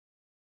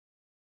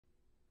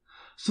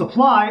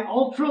Supply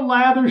Ultra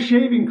Lather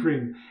Shaving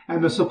Cream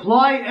and the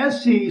Supply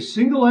SC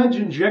Single Edge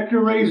Injector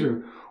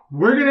Razor.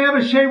 We're going to have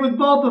a shave with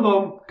both of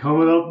them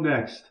coming up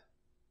next.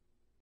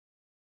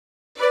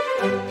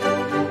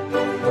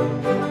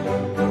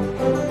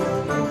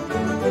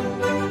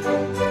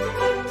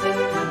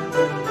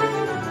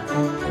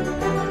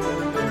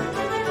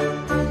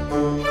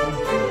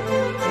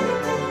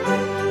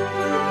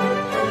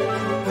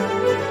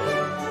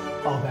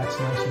 Oh, that's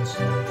nice and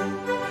smooth.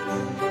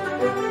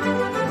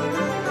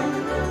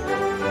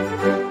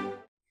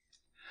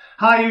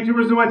 Hi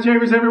YouTubers and wet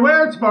shavers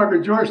everywhere, it's Mark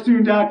at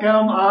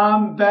GeorgeStune.com.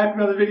 I'm back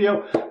with another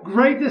video.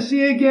 Great to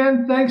see you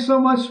again. Thanks so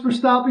much for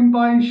stopping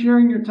by and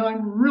sharing your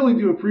time. Really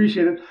do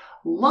appreciate it.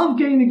 Love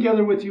getting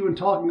together with you and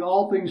talking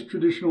all things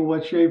traditional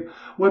wet shave,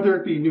 whether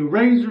it be new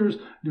razors,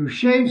 new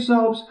shave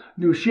soaps,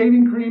 new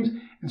shaving creams.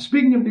 And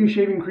speaking of new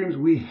shaving creams,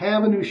 we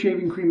have a new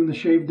shaving cream in the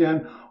Shave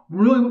Den.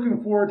 Really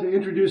looking forward to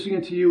introducing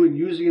it to you and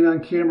using it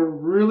on camera.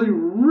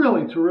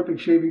 Really terrific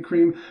shaving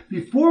cream.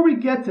 Before we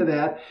get to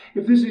that,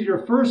 if this is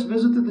your first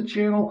visit to the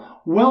channel,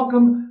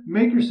 welcome.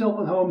 Make yourself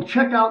at home.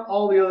 Check out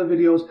all the other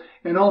videos.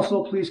 And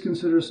also, please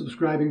consider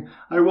subscribing.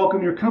 I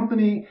welcome your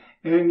company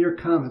and your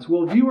comments.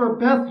 Well, viewer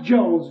Beth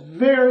Jones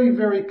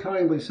very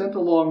kindly sent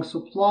along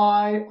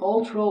Supply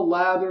Ultra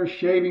Lather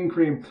Shaving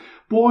Cream.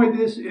 Boy,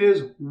 this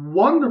is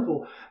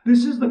wonderful.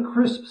 This is the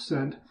crisp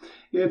scent.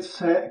 It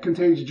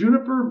contains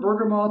juniper,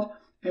 bergamot,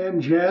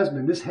 and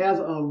jasmine. This has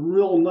a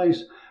real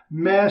nice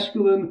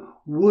masculine,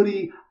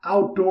 woody,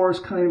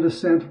 outdoors kind of a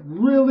scent.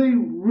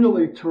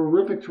 Really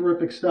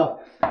terrific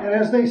stuff. And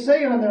as they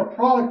say on their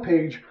product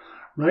page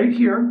right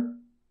here,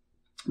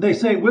 they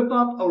say, whip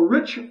up a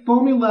rich,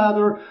 foamy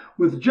lather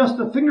with just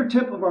a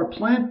fingertip of our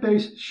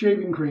plant-based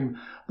shaving cream.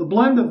 The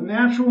blend of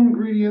natural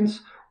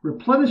ingredients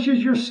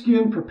replenishes your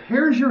skin,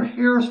 prepares your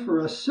hairs for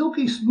a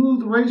silky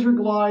smooth razor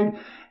glide,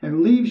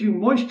 and leaves you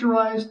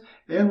moisturized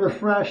and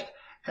refreshed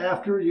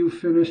after you've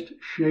finished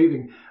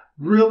shaving.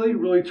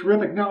 Really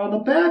terrific. Now on the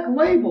back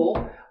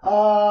label,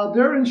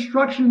 their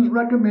instructions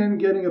recommend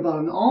getting about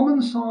an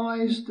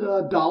almond-sized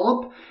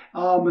dollop,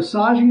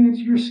 massaging it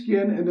into your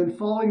skin, and then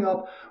following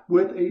up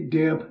with a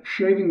damp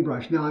shaving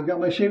brush. Now I've got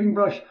my shaving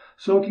brush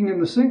soaking in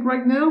the sink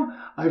right now.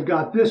 I've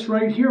got this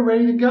right here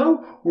ready to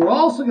go. We're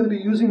also going to be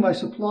using my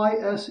Supply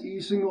SE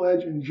Single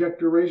Edge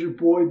Injector Razor.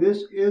 Boy,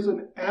 this is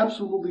an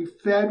absolutely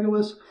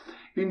fabulous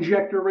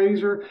injector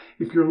razor.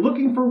 If you're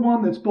looking for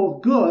one that's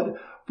both good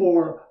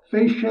for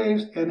face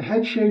shaves and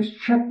head shaves,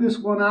 check this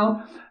one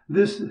out.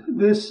 This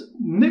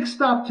Nick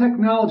Stop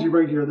technology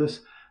right here,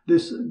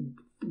 this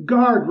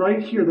guard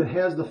right here that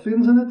has the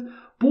fins in it,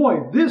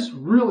 boy, this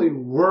really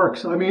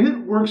works. I mean, it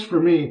works for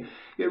me.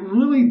 It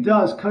really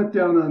does cut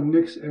down on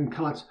nicks and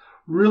cuts.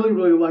 Really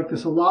like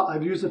this a lot.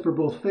 I've used it for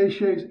both face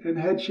shaves and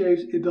head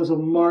shaves. It does a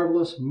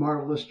marvelous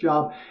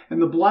job.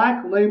 And the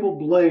black label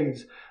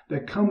blades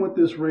that come with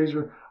this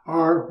razor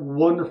are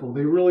wonderful.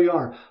 They really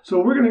are.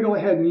 So we're going to go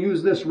ahead and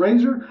use this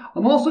razor.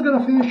 I'm also going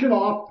to finish it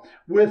off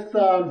with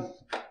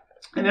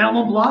an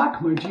alum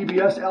block, my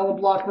GBS alum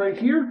block right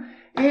here.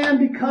 And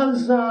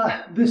because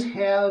this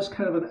has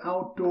kind of an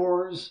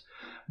outdoors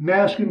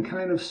masculine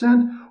kind of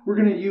scent, we're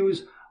going to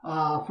use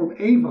from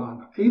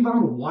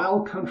Avon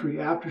Wild Country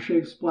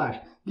Aftershave Splash.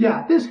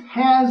 Yeah, this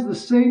has the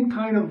same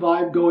kind of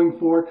vibe going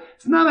for it.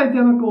 It's not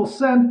identical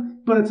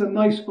scent, but it's a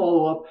nice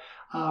follow-up.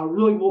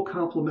 Really will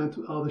complement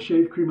the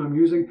shave cream I'm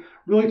using.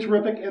 Really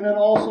terrific. And then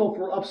also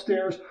for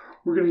upstairs,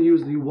 we're going to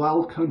use the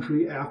Wild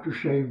Country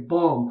Aftershave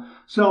Balm.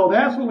 So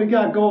that's what we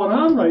got going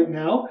on right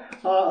now.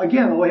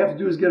 Again, all we have to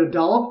do is get a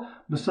dollop,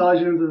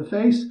 massage it into the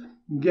face,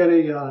 get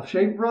a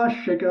shave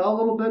brush, shake it out a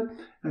little bit,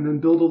 and then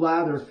build a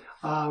lather.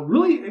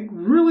 It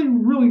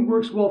really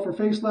works well for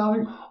face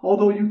lathering,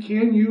 although you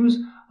can use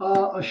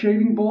a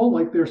shaving bowl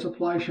like their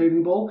Supply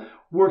shaving bowl.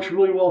 Works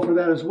really well for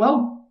that as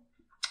well.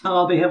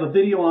 They have a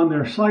video on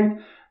their site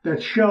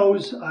that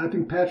shows, I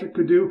think Patrick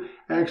could do,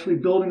 actually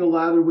building a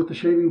lather with the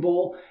shaving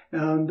bowl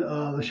and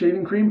the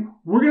shaving cream.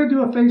 We're going to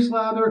do a face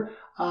lather.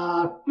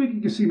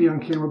 You can see me on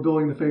camera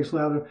building the face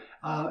lather.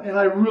 And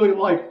I really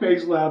like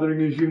face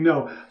lathering, as you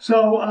know.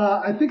 So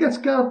I think it's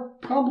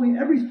got probably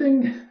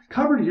everything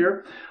covered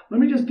here. Let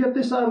me just get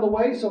this out of the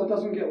way so it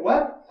doesn't get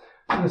wet.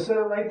 I'm going to set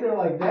it right there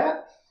like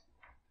that.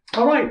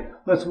 All right,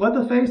 let's wet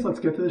the face. Let's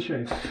get to the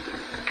shave.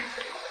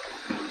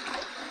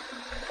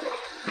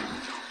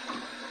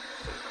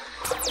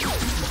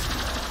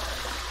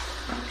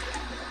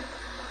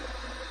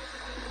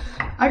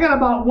 I got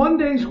about 1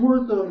 day's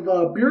worth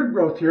of beard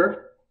growth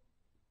here,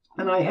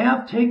 and I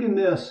have taken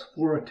this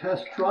for a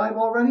test drive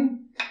already,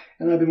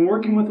 and I've been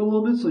working with it a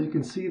little bit so you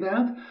can see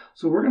that.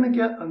 So we're going to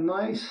get a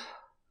nice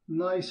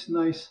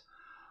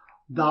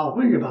dollop.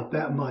 We're going to get about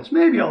that much,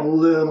 maybe a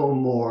little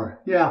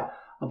more. Yeah,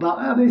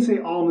 about, they say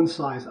almond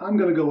size. I'm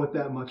going to go with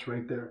that much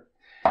right there.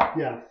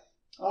 Yeah,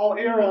 I'll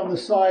err on the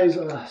side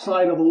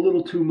of a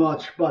little too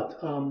much,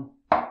 but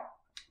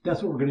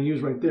that's what we're going to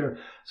use right there.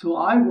 So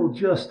I will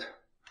just,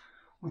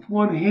 with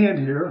one hand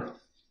here,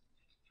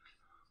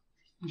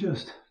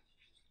 just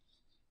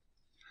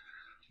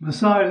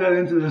massage that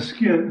into the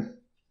skin.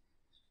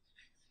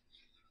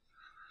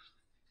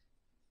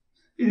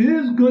 it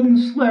is good and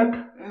slick,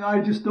 and I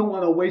just don't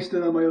want to waste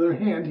it on my other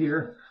hand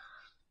here.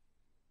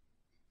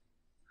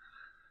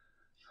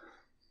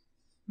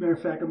 Matter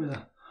of fact, I'm going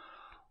to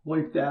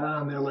wipe that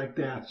on there like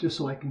that, just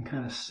so I can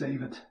kind of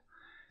save it.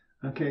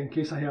 Okay, in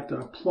case I have to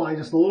apply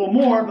just a little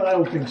more, but I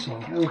don't think so.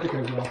 I don't think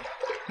I will.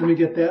 Let me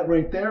get that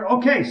right there.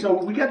 Okay, so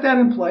we got that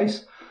in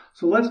place.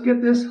 So let's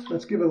get this,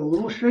 let's give it a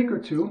little shake or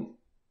two.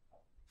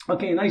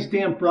 Okay, nice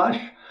damp brush.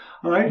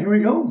 All right, here we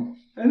go.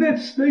 And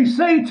they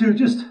say to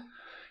just,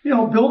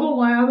 build a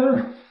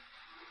lather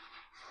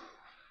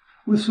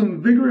with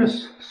some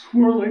vigorous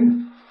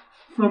swirling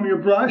from your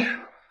brush.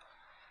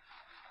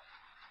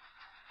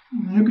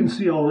 You can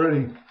see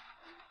already.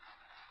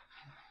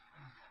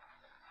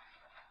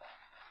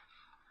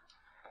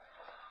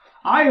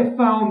 I have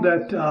found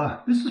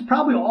that this is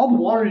probably all the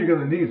water you're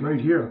going to need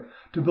right here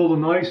to build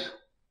a nice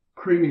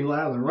creamy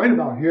lather, right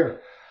about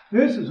here.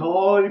 This is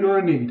all you're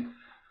going to need.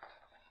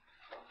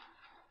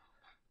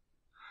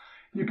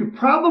 You could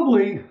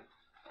probably,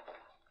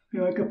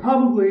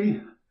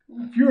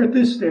 if you're at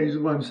this stage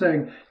of what I'm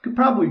saying, you could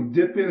probably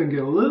dip in and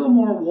get a little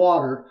more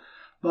water,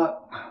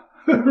 but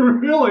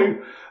really,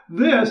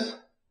 this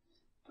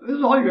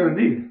is all you're going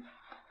to need.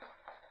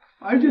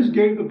 I just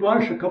gave the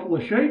brush a couple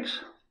of shakes.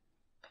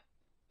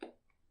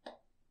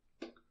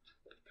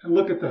 And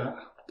look at that.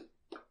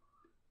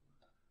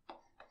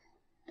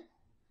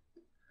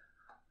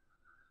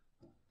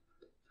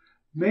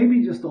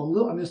 Maybe just a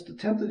little, I'm just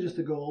tempted just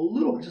to go a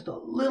little, just a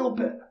little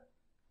bit.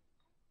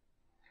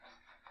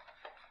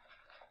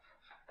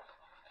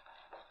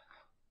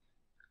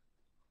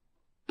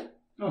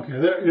 Okay,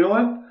 there, you know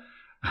what?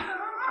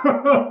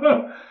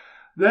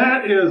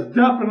 That is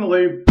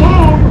definitely,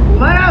 boom,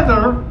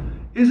 lather.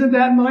 Isn't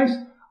that nice?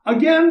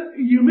 Again,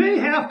 you may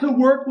have to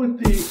work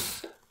with the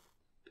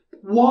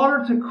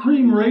water to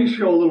cream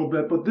ratio a little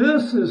bit, but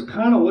this is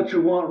kind of what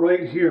you want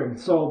right here.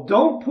 So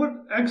don't put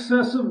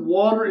excessive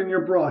water in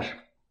your brush.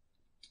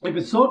 If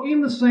it's soaking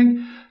in the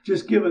sink,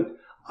 just give it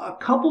a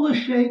couple of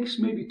shakes,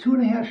 maybe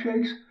 2.5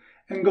 shakes,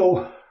 and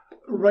go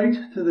right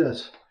to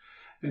this.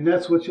 And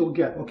that's what you'll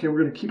get. Okay,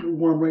 we're going to keep it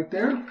warm right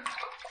there.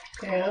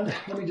 And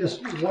let me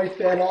just wipe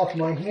that off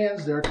my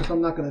hands there because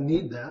I'm not going to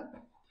need that.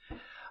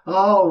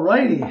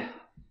 Alrighty.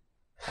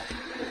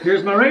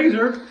 Here's my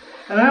razor.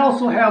 And I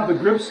also have the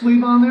grip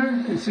sleeve on there.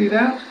 You can see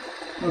that.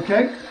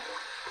 Okay.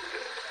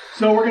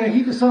 So we're going to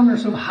heat this under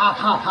some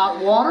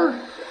hot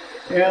water.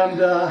 And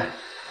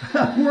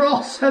we're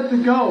all set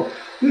to go.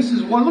 This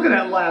is one. Look at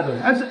that lather.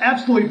 That's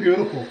absolutely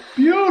beautiful.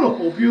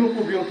 Beautiful,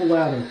 beautiful, beautiful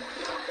lather.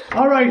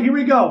 All right, here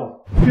we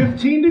go.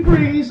 15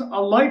 degrees, a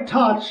light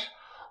touch.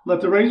 Let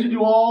the razor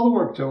do all the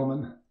work,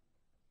 gentlemen.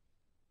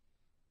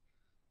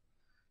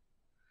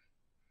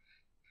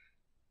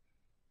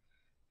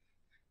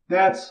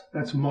 That's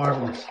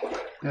marvelous.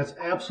 That's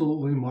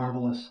absolutely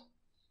marvelous.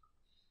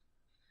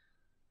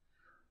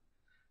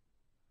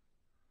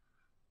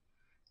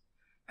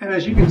 And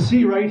as you can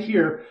see right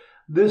here,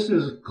 this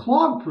is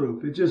clog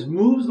proof. It just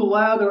moves the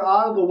lather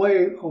out of the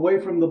way, away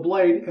from the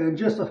blade, and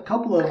just a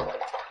couple of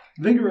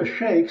vigorous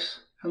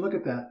shakes, and look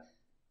at that.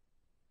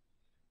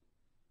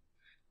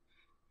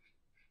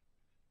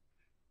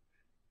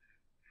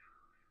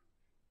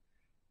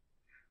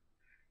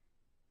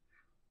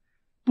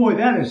 Boy,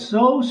 that is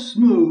so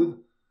smooth,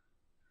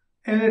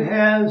 and it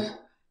has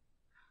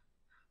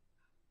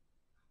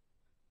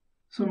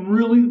some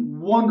really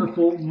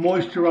wonderful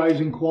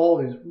moisturizing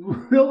qualities.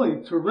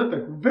 Really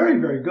terrific. Very,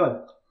 very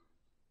good.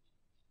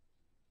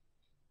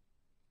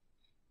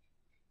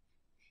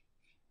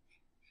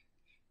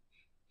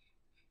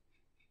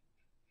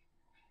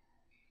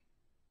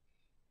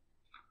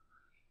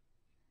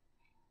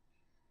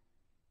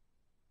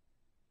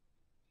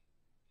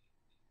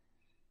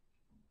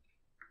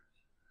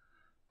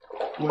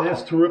 Boy,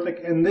 that's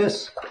terrific. And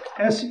this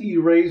SE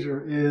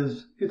razor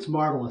it's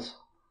marvelous.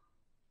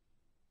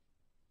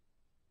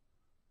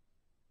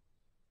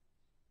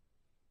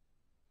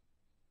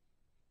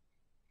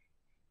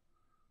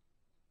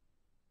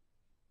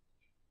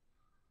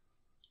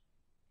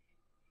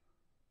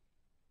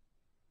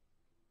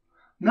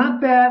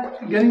 Not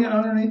bad getting it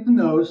underneath the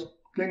nose,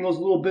 getting those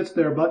little bits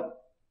there,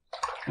 but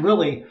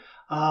really,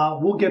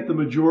 we'll get the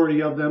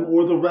majority of them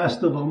or the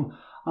rest of them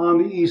on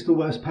the east to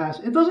west pass.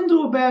 It doesn't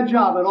do a bad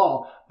job at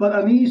all, but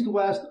on the east to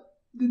west,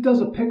 it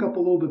does a pickup a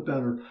little bit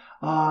better.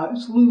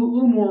 It's a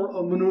little more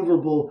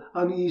maneuverable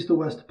on the east to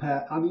west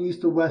pass, on the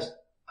east to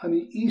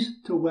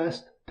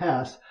west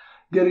pass,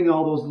 getting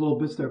all those little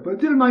bits there. But it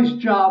did a nice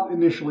job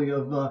initially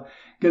of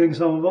getting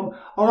some of them.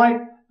 All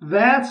right,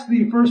 that's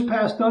the first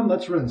pass done.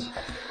 Let's rinse.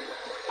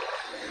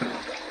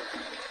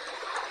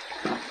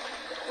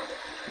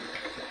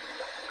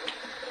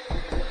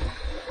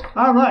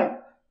 All right,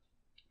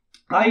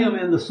 I am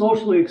in the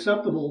socially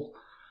acceptable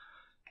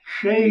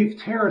shave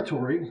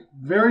territory.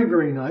 Very,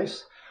 very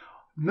nice.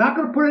 I'm not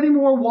going to put any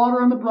more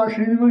water on the brush,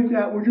 anything like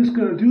that. We're just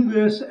going to do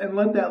this and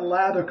let that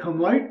lather come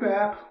right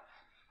back.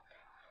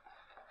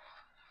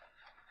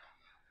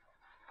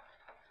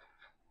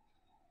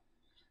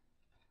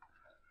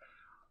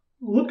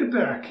 Look at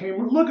that.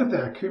 Look at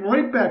that. Came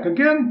right back.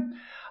 Again,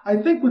 I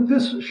think with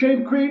this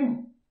shave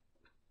cream,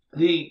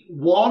 the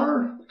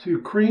water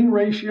to cream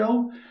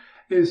ratio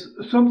is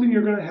something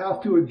you're going to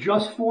have to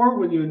adjust for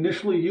when you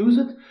initially use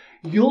it.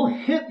 You'll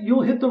hit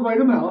the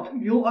right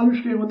amount. You'll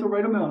understand what the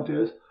right amount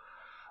is.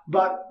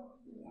 But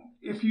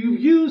if you've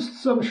used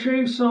some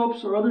shave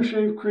soaps or other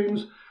shave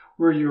creams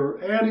where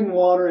you're adding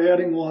water,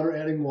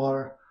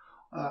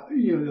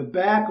 you know, to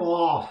back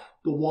off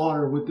the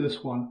water with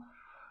this one.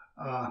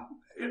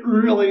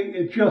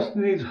 It just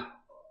needs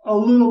a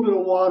little bit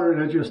of water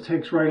and it just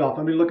takes right off.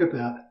 I mean, look at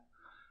that.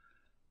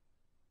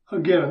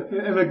 Again,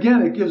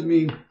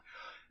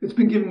 it's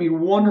been giving me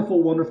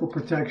wonderful, wonderful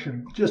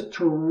protection. Just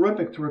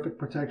terrific, terrific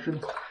protection.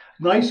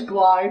 Nice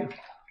glide.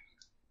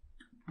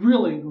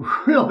 Really,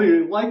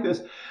 really like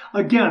this.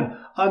 Again,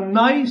 a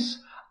nice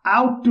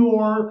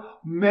outdoor,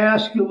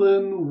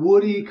 masculine,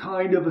 woody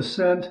kind of a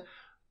scent.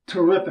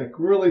 Terrific,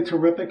 really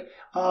terrific.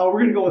 We're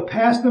going to go with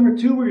pass number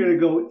 2. We're going to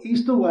go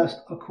east to west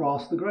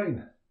across the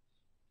grain.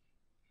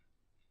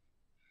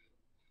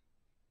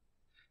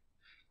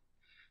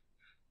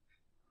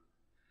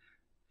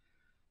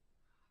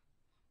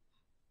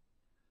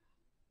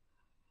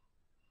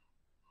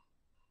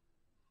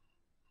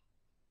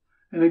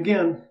 And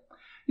again,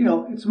 you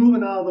know, it's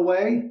moving out of the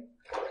way.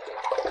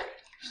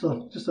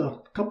 So just a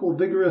couple of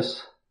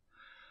vigorous,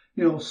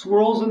 you know,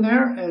 swirls in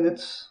there and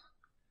it's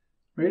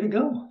ready to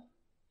go.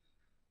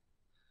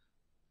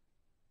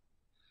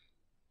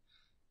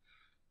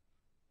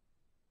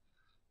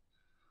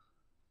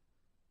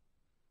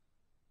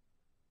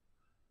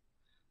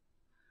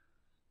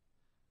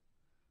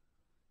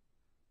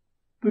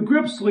 The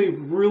grip sleeve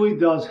really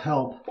does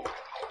help.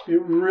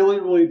 It really,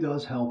 really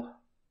does help.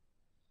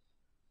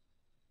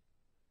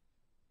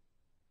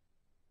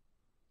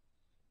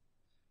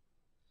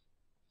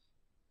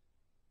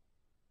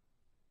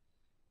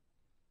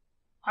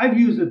 I've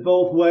used it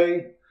both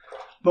ways,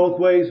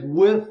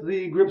 with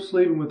the grip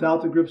sleeve and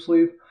without the grip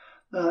sleeve.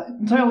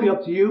 Entirely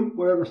up to you,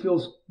 whatever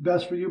feels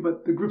best for you,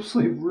 but the grip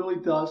sleeve really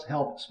does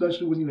help,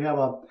 especially when you have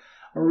a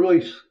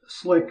really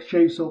slick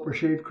shave soap or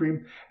shave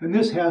cream. And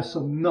this has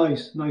some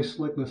nice, nice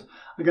slickness.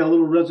 I got a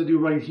little residue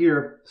right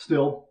here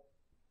still,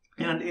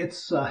 and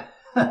it's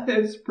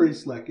it's pretty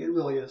slick. It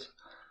really is.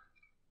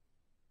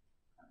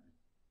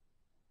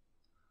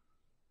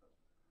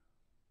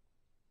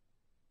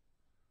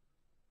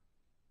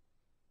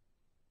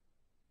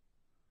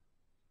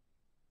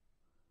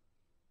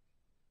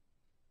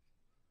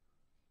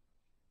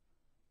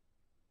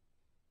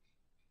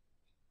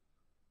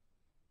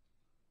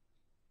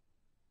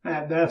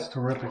 That's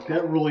terrific.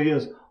 That really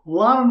is. A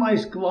lot of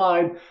nice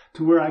glide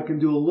to where I can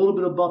do a little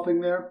bit of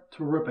buffing there.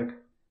 Terrific.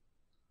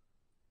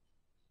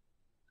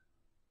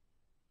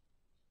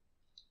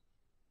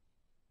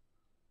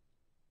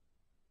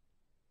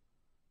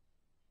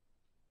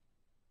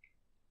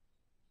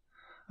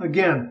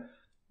 Again,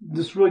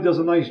 this really does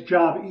a nice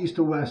job east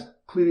to west,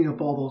 cleaning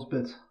up all those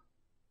bits.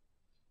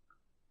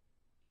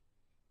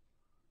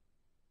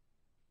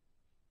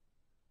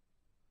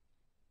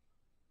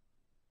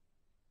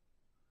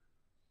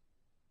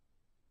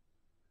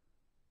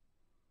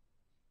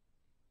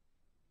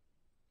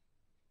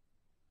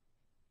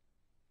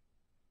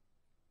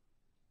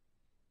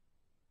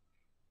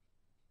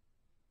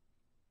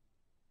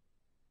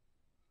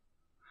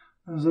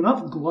 There's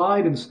enough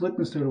glide and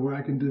slickness there to where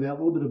I can do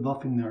that little bit of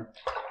buffing there.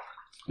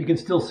 You can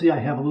still see I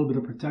have a little bit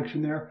of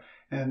protection there,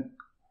 and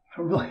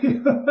I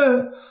really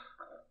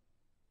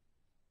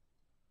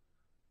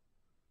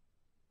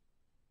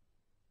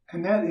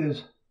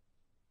and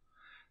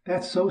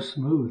that's so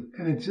smooth,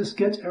 and it just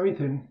gets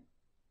everything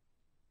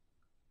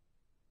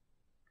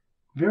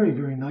very,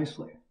 very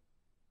nicely.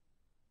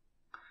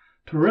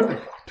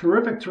 Terrific,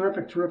 terrific,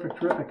 terrific, terrific,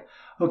 terrific.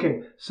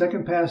 Okay,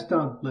 second pass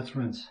done. Let's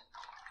rinse.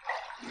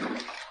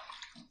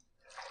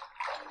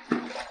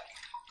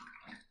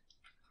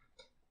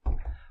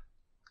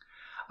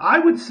 I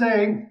would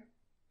say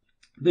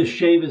this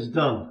shave is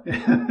done.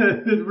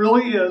 It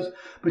really is.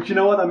 But you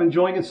know what? I'm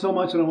enjoying it so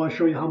much, and I want to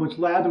show you how much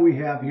lather we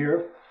have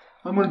here.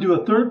 I'm going to do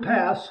a third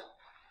pass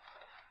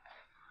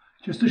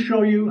just to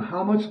show you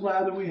how much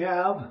lather we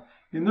have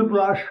in the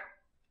brush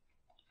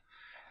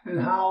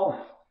and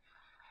how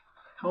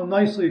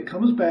nicely it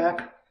comes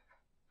back.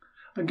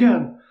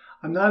 Again,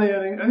 I'm not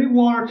adding any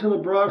water to the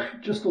brush,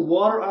 just the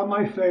water on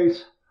my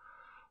face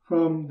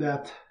from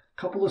that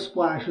couple of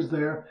splashes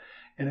there,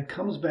 and it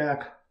comes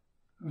back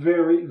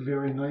very,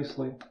 very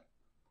nicely.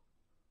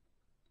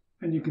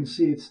 And you can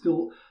see it's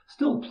still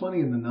plenty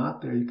in the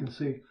knot there. You can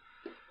see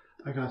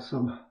I got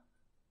some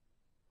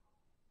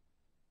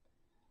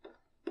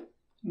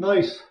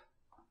nice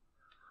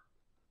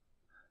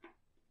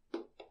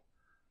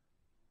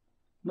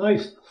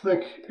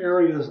thick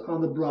areas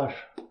on the brush,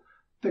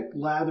 thick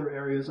lather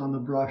areas on the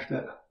brush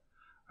that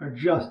are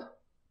just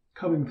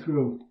coming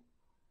through.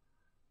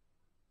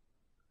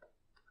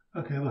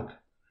 Okay, look.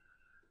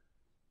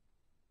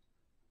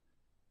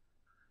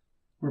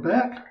 We're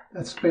back.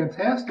 That's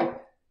fantastic.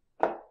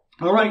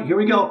 All right, here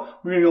we go.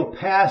 We're going to go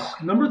pass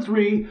number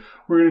 3.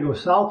 We're going to go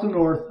south to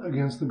north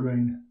against the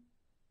grain.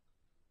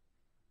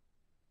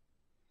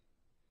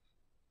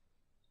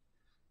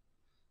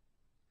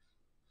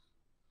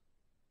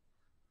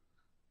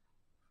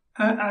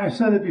 I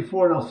said it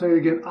before and I'll say it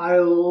again. I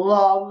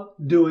love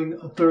doing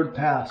a third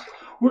pass.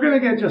 We're going to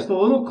get just a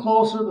little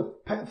closer.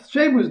 The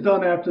shave was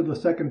done after the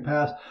second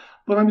pass,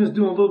 but I'm just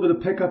doing a little bit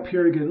of pickup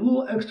here to get a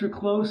little extra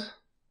close.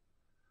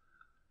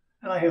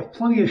 And I have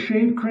plenty of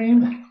shave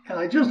cream, and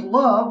I just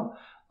love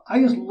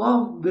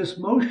this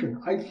motion.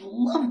 I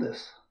love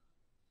this.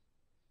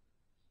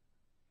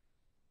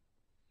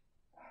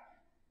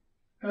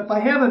 And if I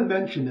haven't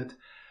mentioned it,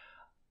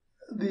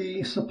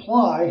 the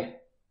Supply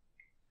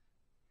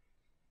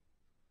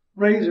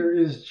razor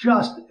is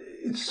just,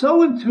 it's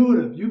so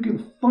intuitive. You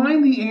can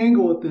find the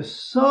angle with this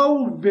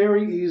so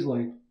very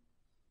easily.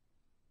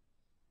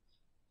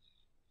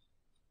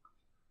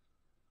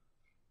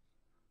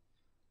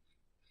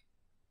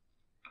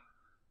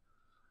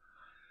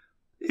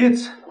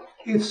 It's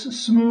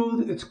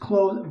smooth, it's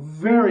close,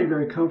 very,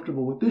 very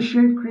comfortable. With this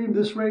shave cream,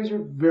 this razor,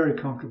 very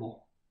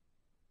comfortable.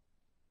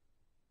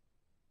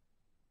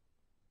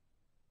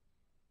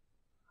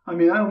 I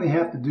mean, I don't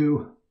have to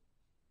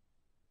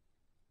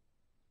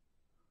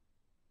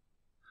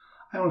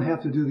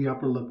do the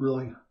upper lip,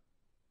 really.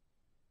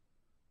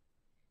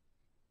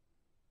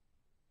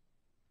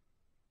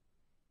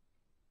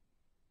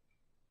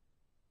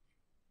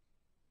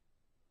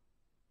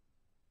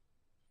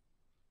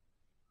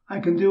 I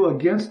can do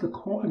against the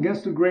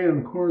grain on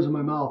the corners of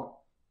my mouth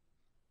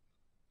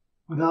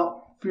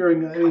without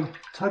fearing any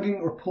tugging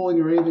or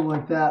pulling or anything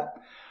like that.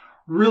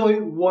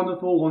 Really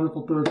wonderful,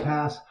 wonderful third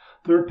pass.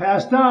 Third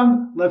pass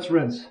done. Let's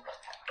rinse.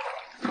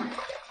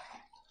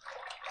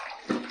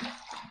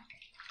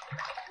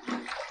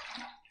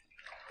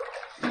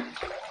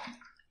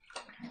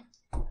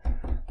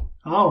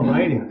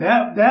 Alrighty,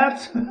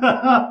 that's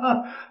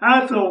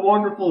that's a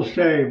wonderful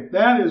shave.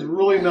 That is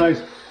really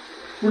nice.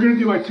 We're going to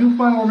do my 2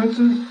 final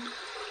rinses.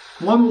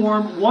 One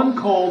warm, one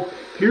cold.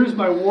 Here's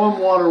my warm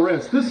water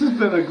rinse. This has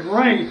been a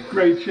great,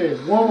 great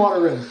shave. Warm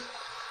water rinse.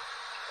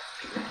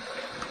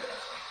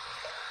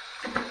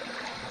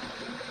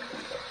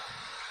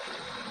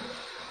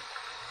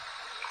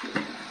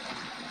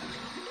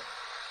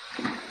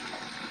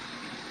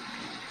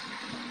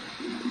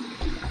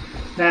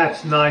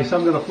 That's nice.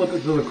 I'm going to flip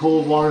it to the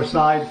cold water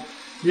side.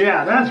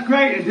 Yeah, that's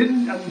great. I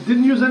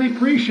didn't use any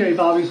pre-shave,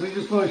 obviously.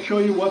 Just want to show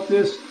you what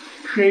this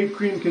shave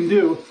cream can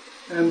do.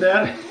 And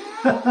that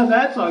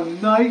that's a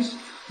nice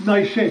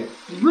shave.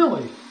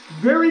 Really,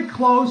 very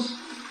close,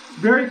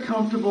 very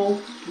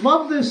comfortable.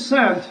 Love this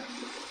scent.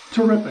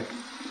 Terrific.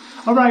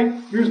 All right,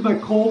 here's my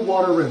cold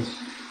water rinse.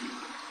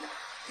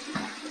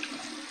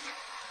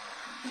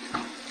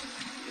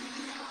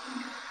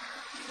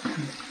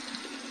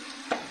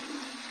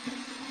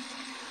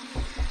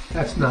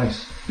 That's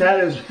nice.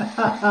 That is,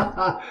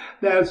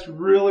 that's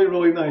really,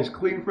 really nice.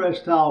 Clean,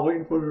 fresh towel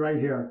waiting for me right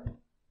here.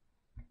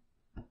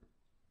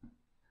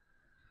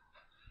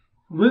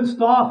 Rinsed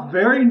off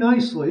very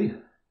nicely.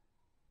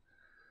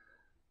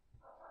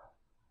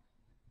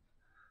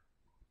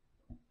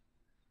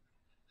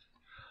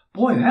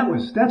 Boy,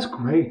 that's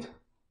great.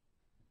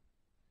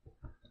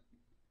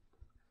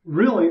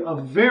 Really a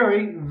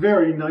very,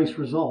 very nice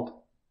result.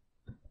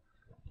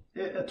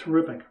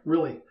 Terrific,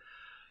 really.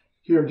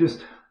 Here,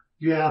 just,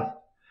 yeah,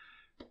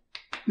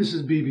 this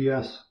is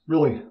BBS,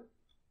 really.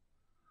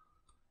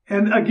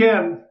 And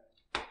again,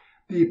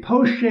 the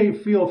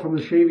post-shave feel from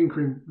the shaving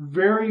cream,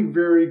 very,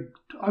 very,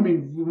 I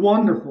mean,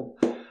 wonderful.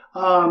 If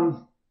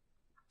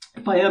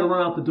I had to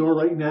run out the door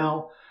right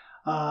now,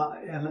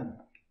 and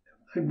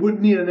I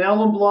wouldn't need an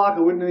alum block,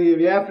 I wouldn't need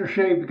the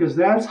aftershave, because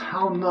that's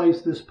how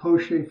nice this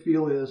post-shave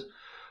feel is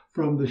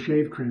from the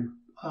shave cream.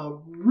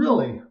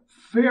 Really,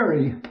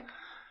 very,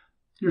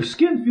 your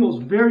skin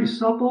feels very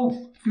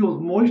supple,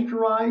 feels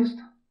moisturized.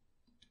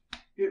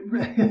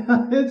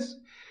 It's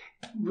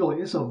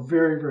a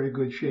very, very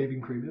good shaving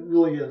cream. It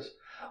really is.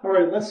 All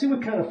right, let's see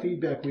what kind of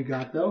feedback we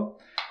got, though.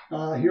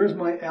 Here's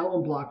my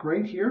alum block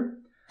right here.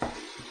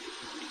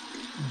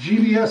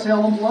 GBS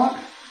alum block.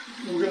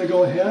 We're going to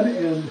go ahead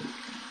and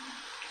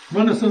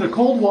run this in the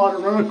cold water,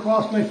 run it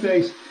across my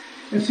face,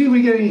 and see if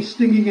we get any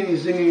stinging, any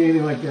zinging,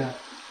 anything like that.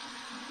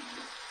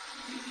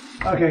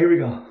 Okay, here we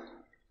go.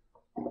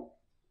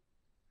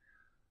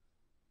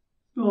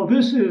 Oh,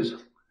 this is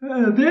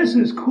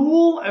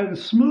cool and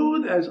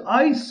smooth as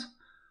ice.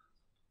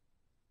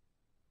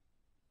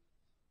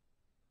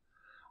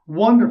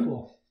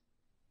 Wonderful.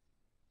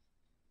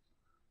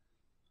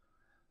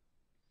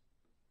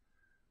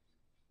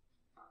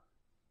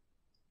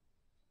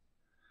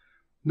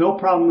 No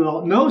problem at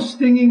all. No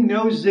stinging,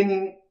 no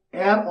zinging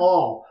at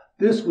all.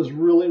 This was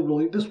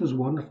really, this was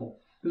wonderful.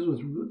 This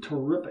was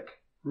terrific,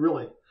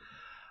 really.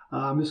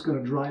 I'm just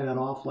going to dry that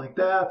off like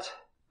that.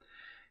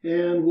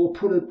 And we'll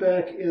put it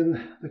back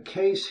in the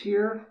case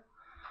here,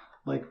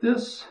 like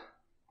this.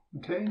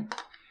 Okay.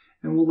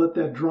 And we'll let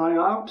that dry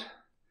out.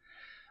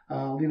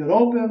 Leave it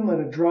open, let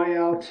it dry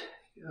out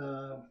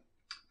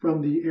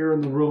from the air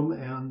in the room,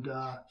 and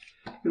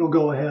it'll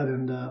go ahead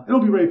and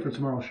it'll be ready for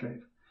tomorrow's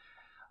shave.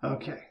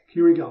 Okay,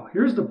 here we go.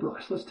 Here's the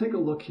brush. Let's take a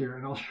look here,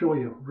 and I'll show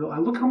you.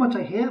 Look how much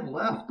I have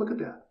left. Look at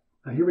that.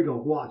 Now here we go.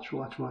 Watch,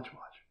 watch, watch,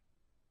 watch.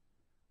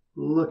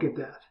 Look at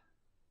that.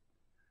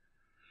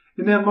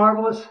 Isn't that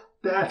marvelous?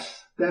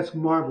 That's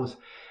marvelous.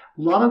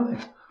 A lot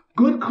of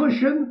good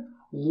cushion,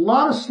 a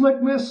lot of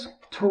slickness,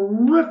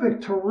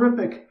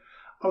 terrific,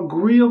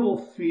 agreeable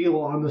feel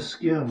on the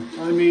skin.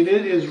 I mean,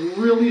 it is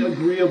really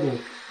agreeable.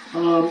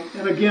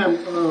 And again,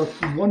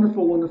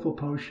 wonderful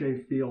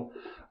post-shave feel.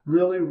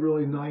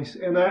 Really nice.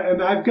 And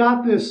I've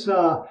got this,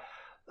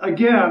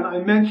 again, I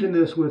mentioned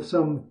this with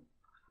some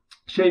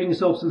shaving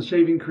soaps and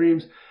shaving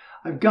creams.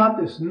 I've got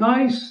this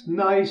nice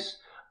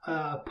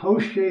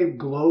post-shave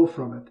glow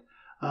from it.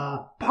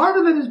 Part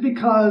of it is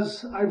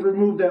because I've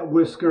removed that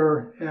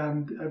whisker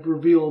and I've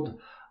revealed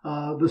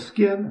the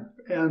skin,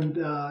 and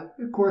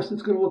of course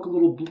it's going to look a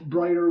little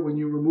brighter when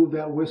you remove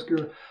that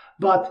whisker,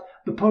 but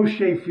the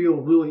post-shave feel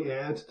really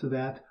adds to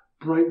that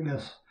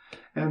brightness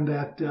and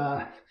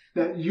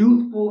that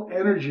youthful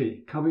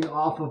energy coming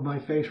off of my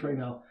face right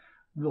now.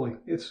 Really,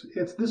 this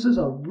is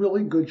a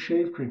really good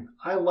shave cream.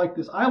 I like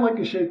this. I like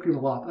a shave cream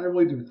a lot. I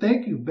really do.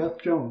 Thank you,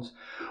 Beth Jones.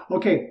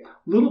 Okay,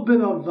 little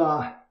bit of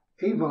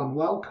Avon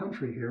Wild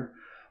Country here.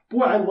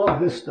 Boy, I love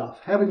this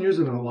stuff. Haven't used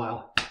it in a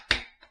while.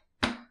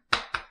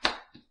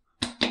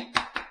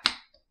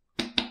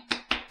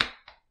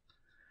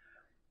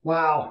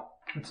 Wow,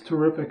 it's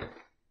terrific.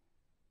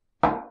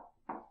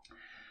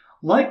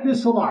 Like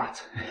this a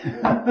lot.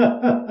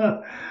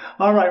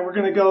 All right, we're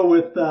going to go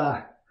with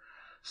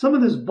some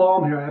of this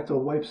balm here. I have to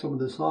wipe some of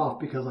this off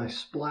because I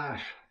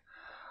splash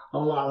a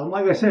lot.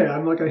 Like I say,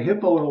 I'm like a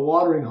hippo in a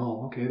watering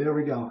hole. Okay, there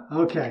we go.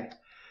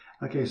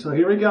 Okay, so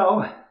here we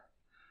go. A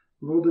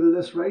little bit of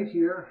this right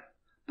here.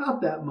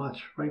 About that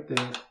much right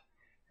there.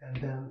 And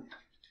then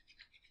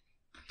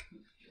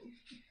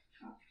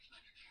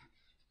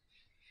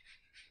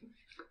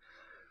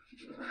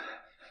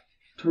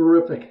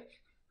terrific.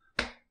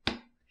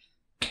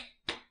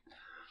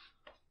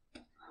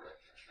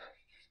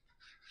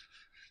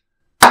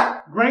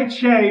 Great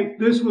shave.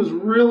 This was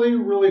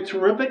really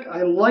terrific.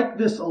 I like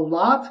this a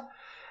lot.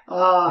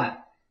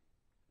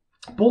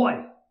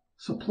 Boy,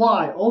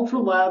 Supply Ultra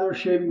Lather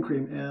Shaving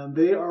Cream, and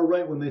they are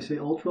right when they say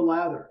Ultra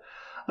Lather.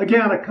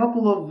 Again, a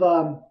couple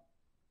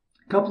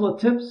of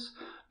tips.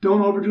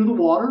 Don't overdo the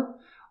water.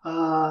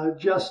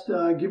 Just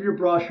give your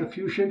brush a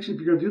few shakes.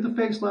 If you're going to do the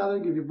face lather,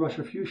 give your brush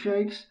a few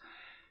shakes.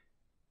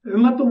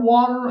 And let the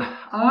water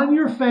on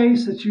your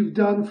face that you've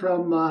done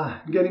from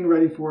getting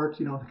ready for it,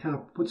 to kind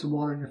of put some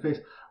water in your face,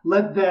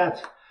 let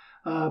that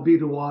be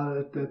the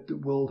water that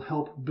will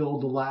help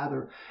build the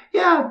lather.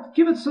 Yeah,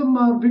 give it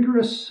some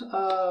vigorous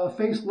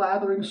face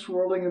lathering,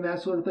 swirling, and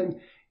that sort of thing.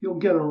 You'll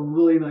get a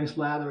really nice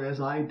lather, as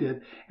I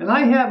did. And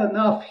I have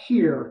enough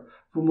here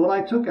from what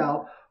I took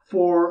out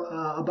for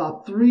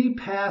about 3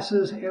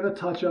 passes and a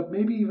touch-up,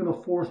 maybe even a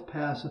 4th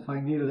pass if I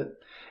needed it.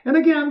 And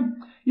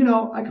again,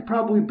 I could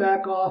probably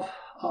back off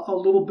a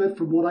little bit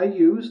from what I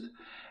used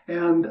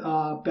and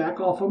back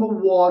off on the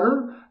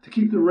water to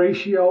keep the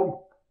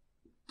ratio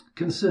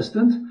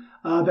consistent,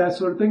 that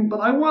sort of thing.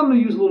 But I wanted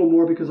to use a little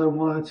more because I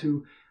wanted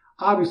to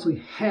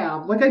obviously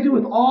have, like I do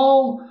with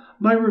all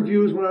my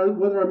reviews,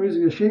 whether I'm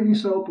using a shaving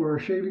soap or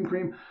a shaving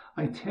cream,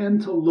 I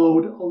tend to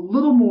load a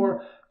little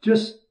more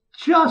just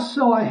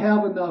so I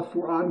have enough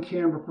for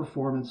on-camera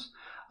performance.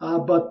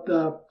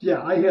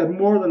 Yeah, I had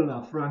more than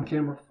enough for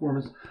on-camera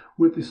performance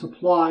with the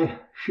Supply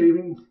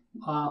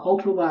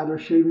Ultra Lather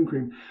Shaving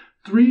Cream.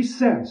 3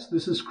 cents.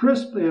 This is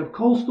crisp. They have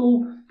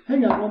Coastal.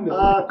 Hang on 1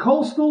 minute.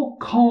 Coastal,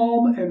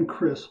 Calm, and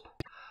Crisp.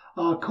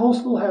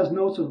 Coastal has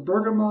notes of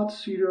bergamot,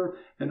 cedar,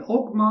 and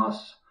oak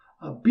moss.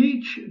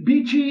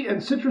 Beachy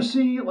and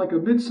citrusy, like a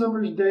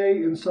midsummer's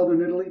day in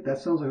southern Italy. That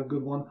sounds like a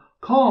good one.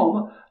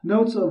 Calm,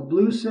 notes of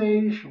blue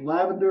sage,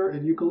 lavender,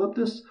 and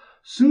eucalyptus.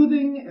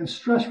 Soothing and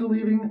stress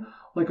relieving,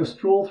 like a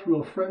stroll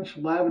through a French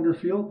lavender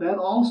field. That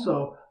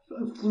also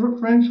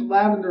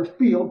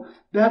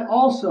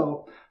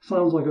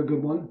sounds like a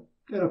good one.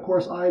 And of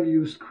course, I've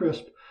used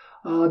Crisp.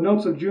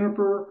 Notes of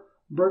juniper,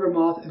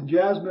 bergamot, and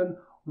jasmine.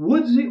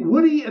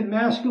 Woody and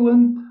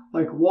masculine,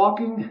 like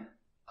waking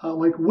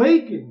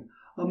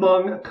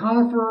among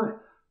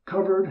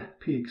conifer-covered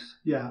peaks.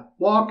 Yeah,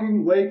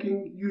 walking,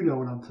 waking, you know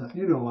what I'm saying.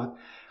 You know what.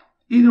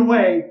 Either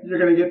way, you're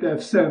going to get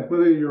that scent,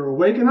 whether you're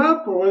waking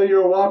up or whether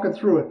you're walking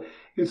through it.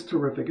 It's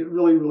terrific. It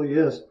really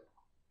is.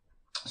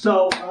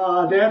 So,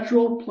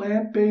 natural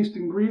plant-based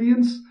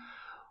ingredients,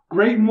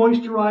 great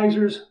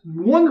moisturizers,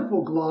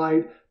 wonderful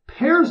glide,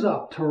 pairs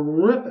up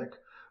terrific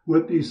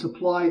with the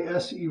Supply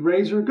SE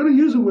razor. Going to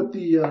use it with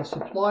the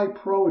Supply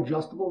Pro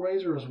adjustable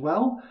razor as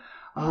well.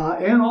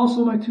 And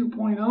also my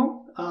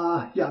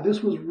 2.0. Yeah,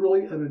 this was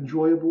really an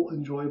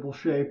enjoyable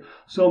shave.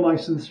 So my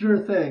sincere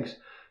thanks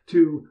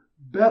to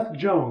Beth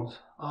Jones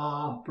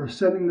for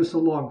sending this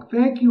along.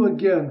 Thank you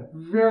again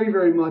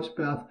very much,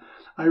 Beth.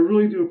 I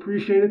really do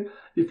appreciate it.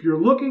 If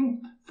you're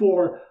looking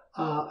for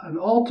an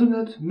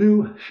alternate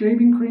new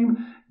shaving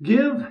cream,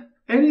 give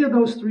any of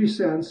those 3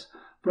 cents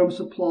from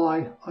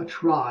Supply a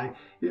try.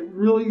 It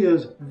really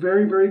is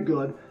very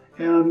good.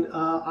 And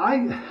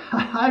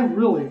I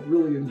really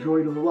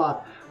enjoyed it a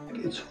lot.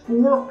 It's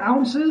 4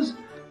 ounces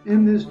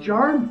in this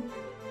jar.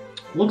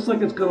 Looks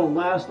like it's going to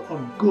last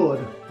a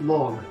good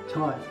long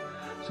time.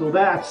 So So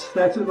that's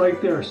it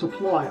right there.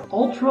 Supply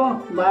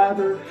Ultra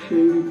Lather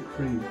Shaving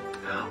Cream.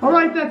 All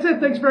right, that's it.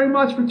 Thanks very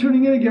much for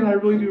tuning in again. I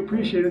really do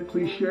appreciate it.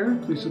 Please share,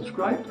 please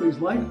subscribe, please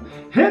like.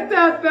 Hit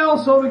that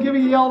bell so to give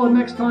you a yell the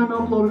next time I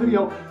upload a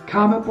video.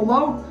 Comment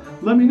below.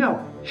 Let me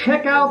know.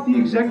 Check out the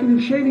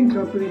Executive Shaving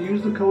Company.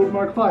 Use the code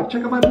MARK5.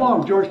 Check out my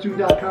blog,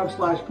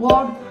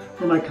 georgestune.com/blog,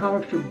 for my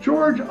comic strip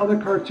George, other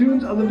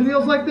cartoons, other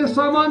videos like this.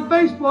 I'm on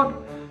Facebook.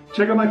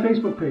 Check out my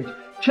Facebook page.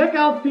 Check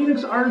out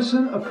Phoenix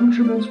Artisan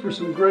Accoutrements for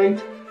some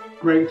great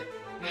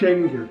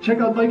shaving gear. Check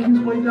out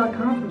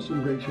VikingsBlade.com for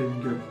some great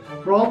shaving gear.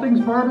 For all things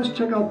Barbas,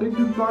 check out Big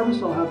Dude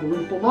Barbas. I'll have the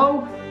link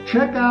below.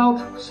 Check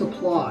out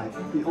Supply,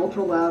 the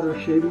Ultra Lather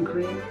Shaving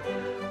Cream,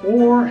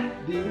 or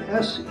the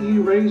SE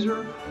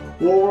Razor,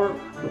 or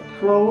the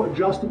Pro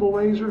Adjustable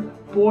Razor.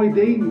 Boy,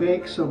 they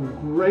make some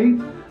great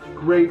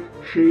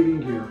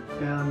shaving gear.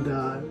 And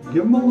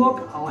give them a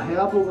look. I'll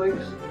have the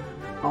links.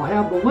 I'll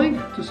have the link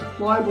to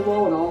Supply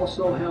below, and I'll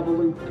also have a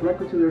link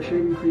directly to their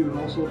shaving cream and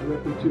also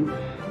directly to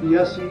the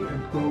SE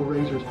and Pro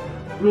razors.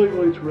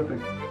 Really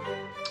terrific.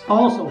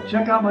 Also,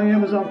 check out my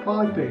Amazon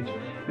product page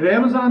at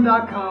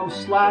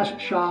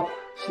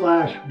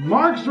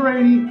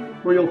amazon.com/shop/marks80,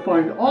 where you'll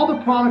find all the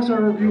products I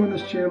review in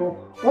this channel,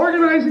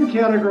 organized and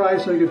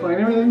categorized so you can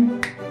find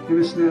everything in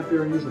a snap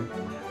very easily.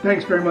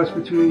 Thanks very much for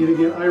tuning in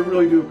again. I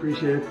really do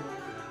appreciate it.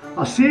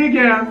 I'll see you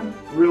again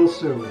real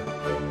soon.